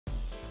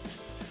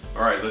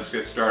Alright, let's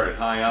get started.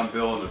 Hi, I'm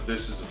Bill, and if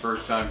this is the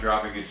first time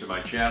dropping into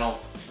my channel,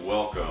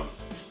 welcome.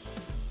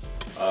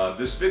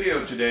 This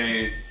video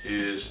today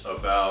is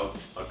about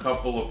a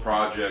couple of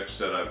projects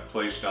that I've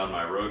placed on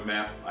my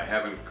roadmap. I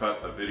haven't cut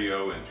a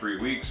video in 3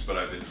 weeks, but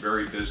I've been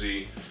very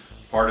busy.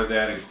 Part of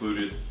that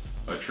included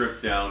a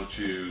trip down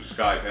to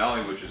Sky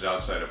Valley, which is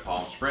outside of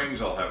Palm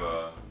Springs. I'll have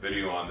a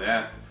video on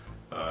that.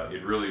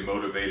 It really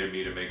motivated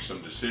me to make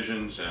some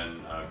decisions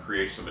and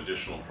create some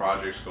additional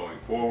projects going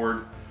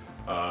forward.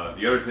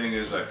 The other thing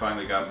is I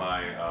finally got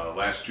my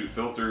last two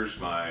filters,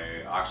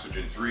 my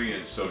Oxygen 3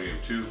 and Sodium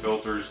 2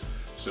 filters.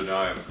 So now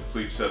I have a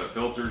complete set of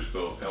filters,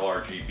 both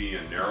LRGB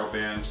and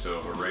narrowband, so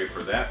hooray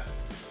for that.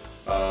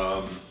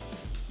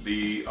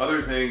 The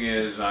other thing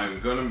is I'm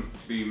going to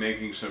be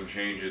making some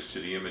changes to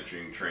the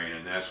imaging train,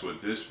 and that's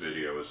what this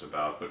video is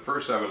about. But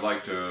first I would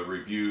like to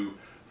review,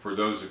 for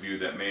those of you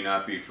that may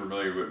not be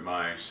familiar with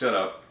my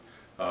setup,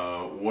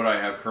 what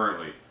I have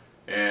currently.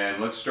 And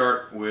let's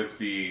start with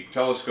the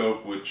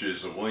telescope, which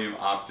is a William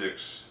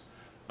Optics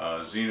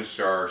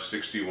Zenastar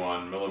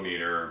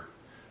 61mm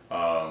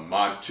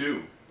Mod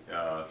 2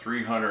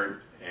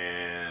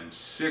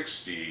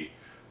 360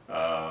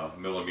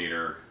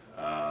 millimeter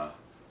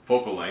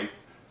focal length,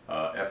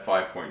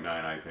 f5.9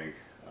 I think.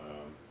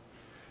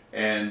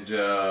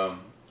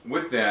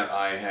 With that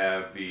I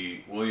have the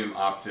William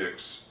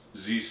Optics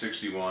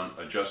Z61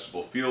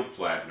 adjustable field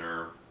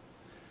flattener.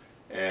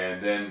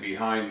 And then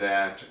behind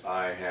that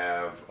I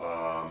have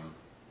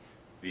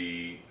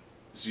the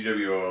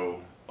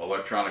ZWO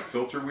electronic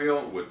filter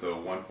wheel with the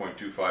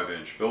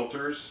 1.25-inch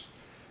filters.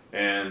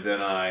 And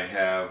then I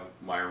have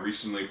my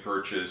recently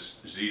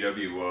purchased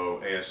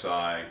ZWO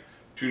ASI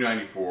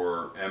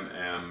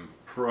 294mm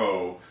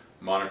Pro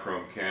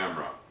monochrome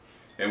camera.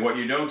 And what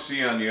you don't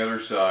see on the other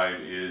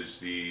side is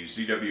the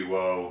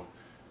ZWO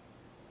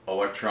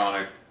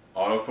electronic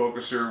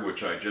autofocuser,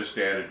 which I just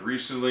added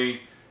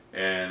recently.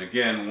 And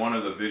again, one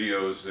of the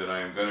videos that I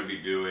am going to be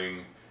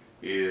doing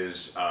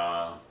is,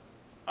 I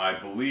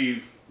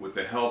believe, with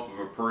the help of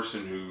a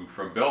person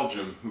from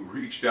Belgium who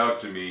reached out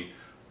to me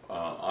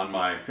on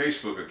my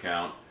Facebook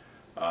account,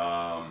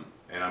 and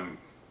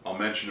I'll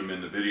mention him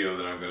in the video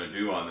that I'm going to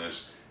do on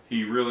this.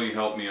 He really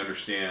helped me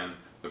understand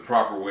the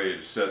proper way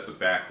to set the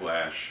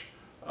backlash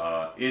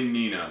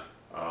n.i.n.a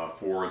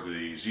for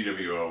the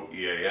ZWO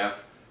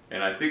EAF.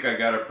 And I think I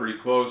got it pretty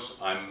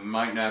close. I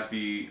might not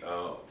be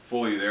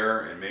fully there,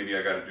 and maybe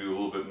I got to do a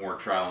little bit more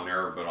trial and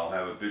error, but I'll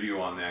have a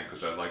video on that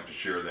because I'd like to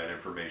share that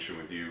information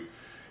with you.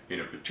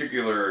 In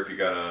particular, if you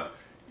got a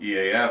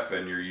EAF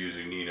and you're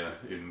using n.i.n.a,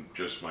 it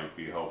just might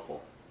be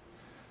helpful.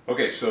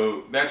 Okay,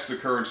 so that's the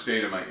current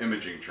state of my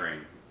imaging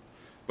train.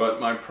 But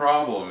my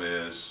problem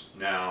is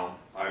now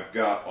I've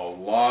got a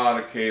lot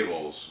of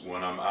cables.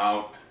 When I'm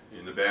out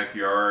in the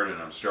backyard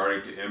and I'm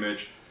starting to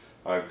image,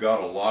 I've got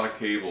a lot of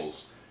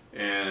cables.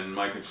 And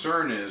my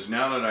concern is,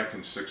 now that I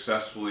can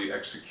successfully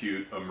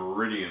execute a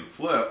meridian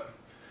flip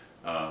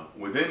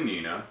within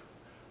n.i.n.a,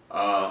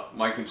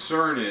 my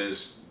concern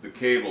is the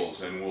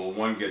cables, and will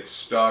one get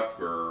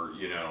stuck or,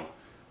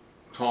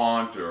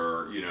 taunt,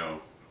 or,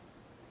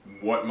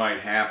 what might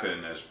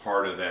happen as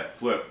part of that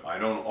flip. I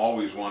don't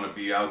always want to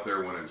be out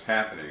there when it's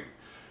happening,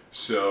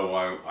 so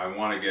I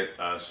want to get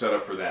set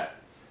up for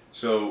that.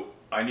 So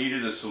I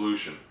needed a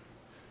solution.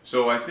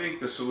 So I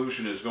think the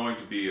solution is going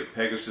to be a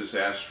Pegasus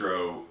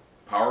Astro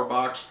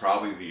Powerbox,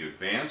 probably the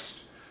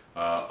advanced.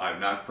 I've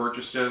not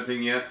purchased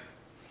anything yet,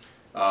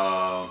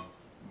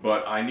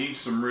 but I need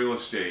some real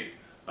estate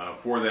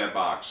for that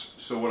box.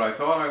 So what I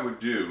thought I would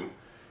do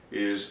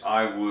is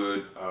I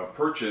would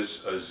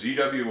purchase a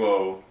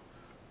ZWO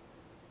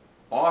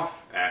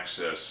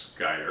off-axis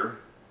guider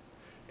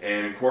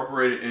and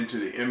incorporate it into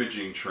the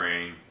imaging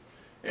train.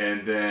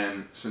 And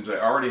then, since I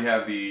already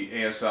have the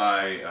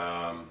ASI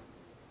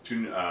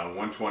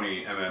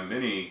 120mm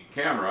mini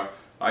camera,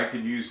 I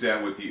could use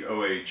that with the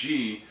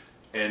OAG,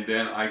 and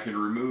then I can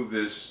remove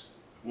this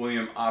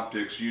William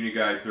Optics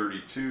Uniguide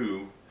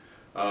 32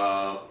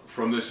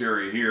 from this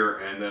area here,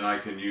 and then I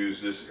can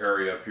use this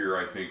area up here,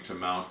 I think, to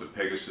mount the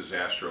Pegasus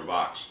Astro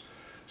box.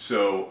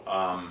 So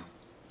I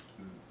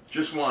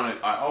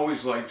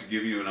always like to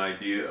give you an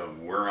idea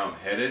of where I'm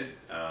headed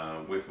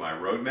with my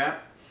roadmap.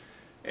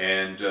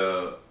 And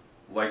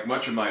like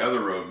much of my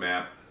other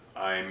roadmap,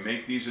 I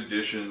make these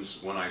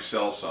additions when I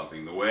sell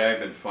something. The way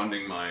I've been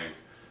funding my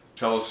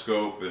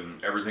telescope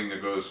and everything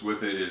that goes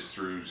with it is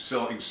through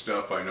selling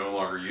stuff I no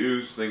longer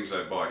use, things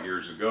I bought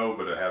years ago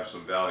but have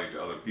some value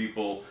to other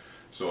people.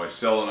 So I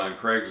sell it on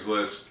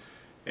Craigslist,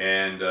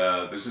 and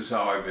this is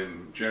how I've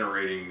been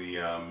generating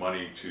the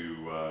money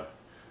to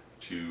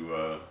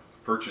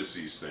purchase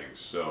these things.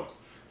 So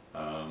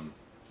I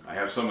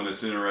have someone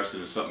that's interested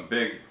in something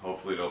big.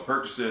 Hopefully they'll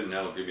purchase it, and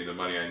that'll give me the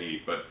money I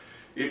need. But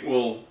it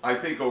will, I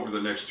think over the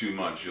next 2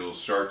 months, you'll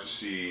start to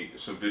see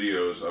some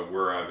videos of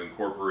where I've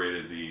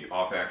incorporated the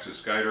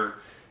off-axis guider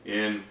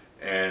in,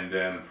 and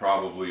then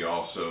probably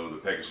also the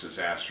Pegasus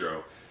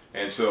Astro.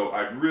 And so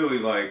I'd really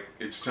like,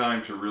 it's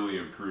time to really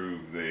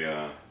improve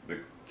the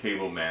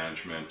cable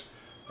management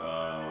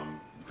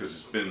because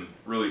it's been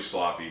really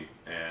sloppy,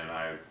 and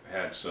I've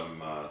had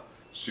some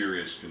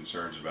serious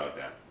concerns about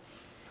that.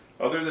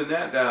 Other than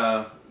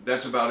that,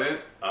 that's about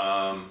it.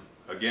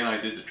 Again, I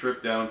did the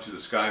trip down to the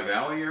Sky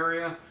Valley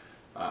area.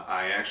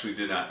 I actually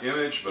did not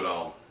image, but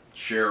I'll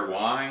share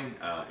why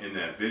in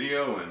that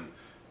video, and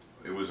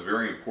it was a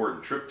very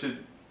important trip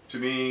to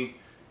me.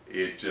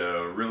 It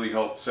really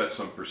helped set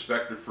some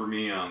perspective for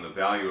me on the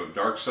value of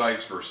dark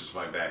sites versus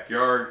my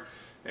backyard,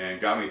 and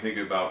got me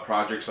thinking about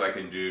projects I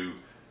can do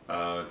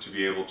to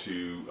be able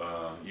to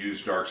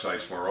use dark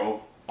sites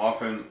more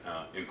often,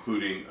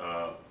 including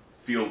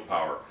field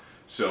power.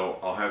 So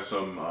I'll have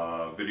some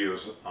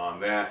videos on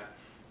that,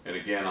 and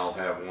again I'll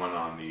have one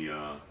on the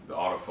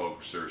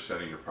autofocuser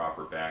setting the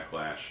proper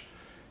backlash.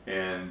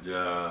 And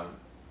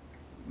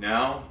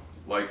now,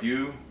 like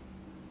you,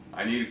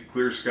 I need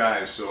clear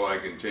skies so I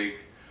can take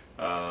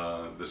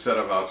the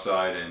setup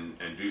outside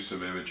and do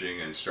some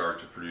imaging and start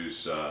to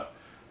produce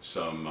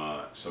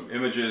some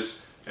images,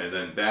 and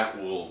then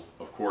that will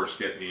of course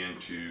get me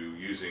into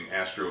using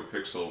Astro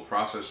Pixel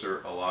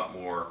processor a lot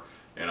more,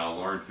 and I'll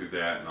learn through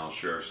that, and I'll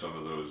share some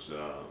of those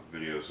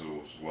videos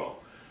as well.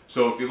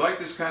 So if you like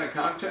this kind of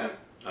content,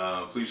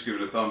 please give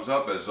it a thumbs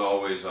up. As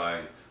always,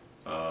 I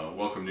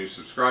welcome new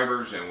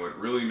subscribers, and what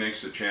really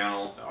makes the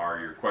channel are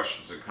your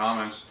questions and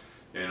comments,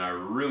 and I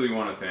really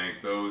want to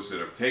thank those that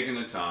have taken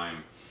the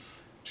time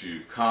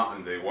to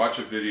they watch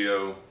a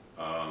video,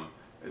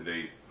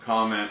 they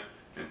comment,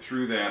 and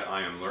through that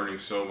I am learning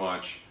so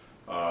much.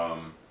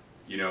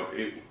 You know,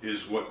 it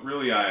is what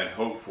really I had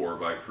hoped for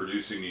by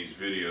producing these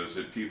videos,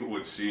 that people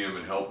would see them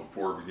and help a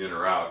poor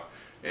beginner out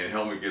and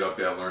help me get up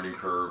that learning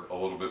curve a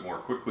little bit more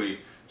quickly.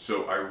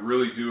 So I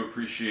really do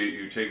appreciate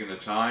you taking the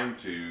time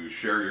to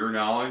share your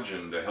knowledge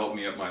and to help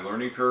me up my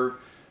learning curve,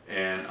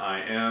 and I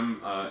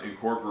am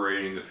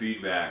incorporating the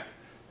feedback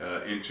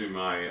into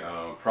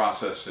my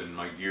process and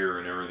my gear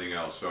and everything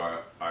else. So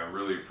I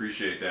really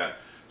appreciate that.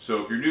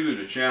 So if you're new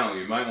to the channel,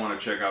 you might want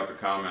to check out the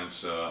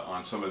comments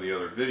on some of the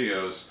other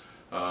videos,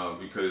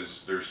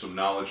 because there's some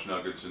knowledge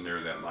nuggets in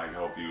there that might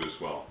help you as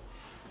well.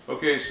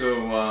 Okay,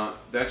 so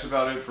that's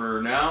about it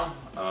for now.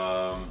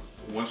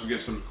 Once we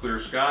get some clear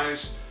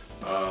skies,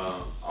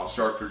 I'll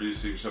start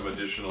producing some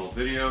additional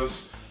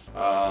videos,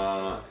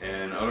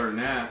 and other than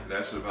that,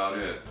 that's about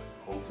it.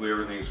 Hopefully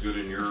everything's good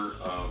in your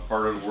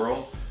part of the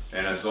world,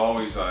 and as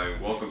always, I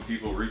welcome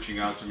people reaching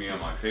out to me on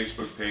my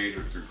Facebook page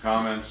or through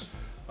comments,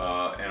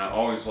 and I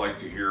always like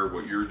to hear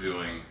what you're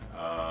doing,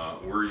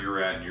 where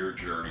you're at in your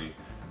journey,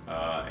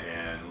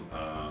 and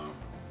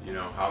you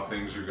know, how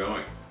things are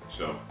going.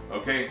 So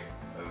okay,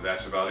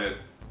 that's about it.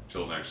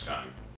 Till next time.